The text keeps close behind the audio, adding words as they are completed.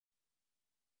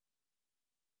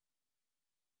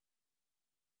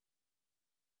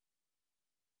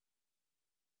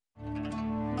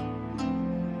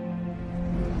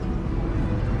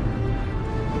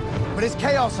is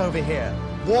chaos over here.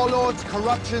 Warlords,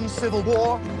 corruption, civil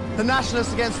war. The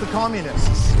nationalists against the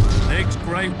communists. Next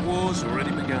great war's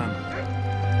already begun.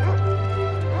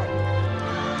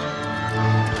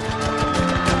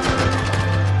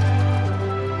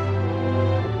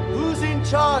 Who's in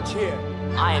charge here?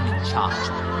 I am in charge.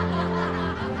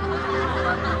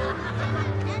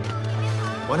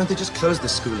 Why don't they just close the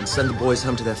school and send the boys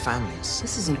home to their families?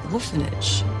 This is an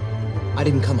orphanage. I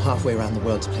didn't come halfway around the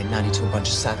world to play nanny to a bunch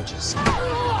of savages.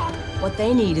 What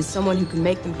they need is someone who can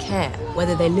make them care,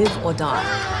 whether they live or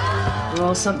die. We're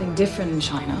all something different in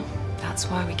China. That's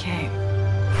why we came.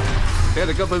 They're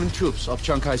the government troops of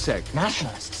Chiang Kai-shek.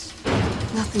 Nationalists.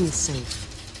 Nothing is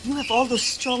safe. You have all those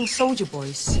strong soldier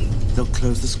boys. They'll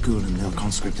close the school and they'll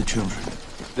conscript the children.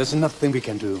 There's nothing we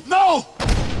can do. No!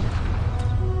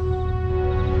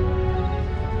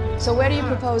 So where do you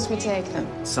propose we take them?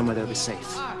 Somewhere they'll be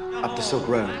safe. Up the Silk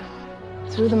Road.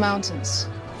 Through the mountains,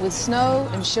 with snow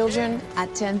and children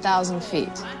at 10,000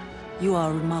 feet. You are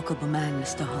a remarkable man,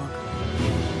 Mr. Hogg.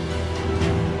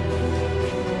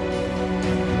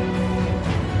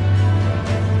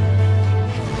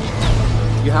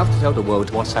 You have to tell the world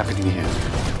what's happening here.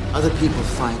 Other people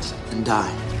fight and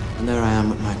die. And there I am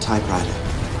with my typewriter.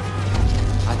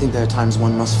 I think there are times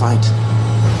one must fight.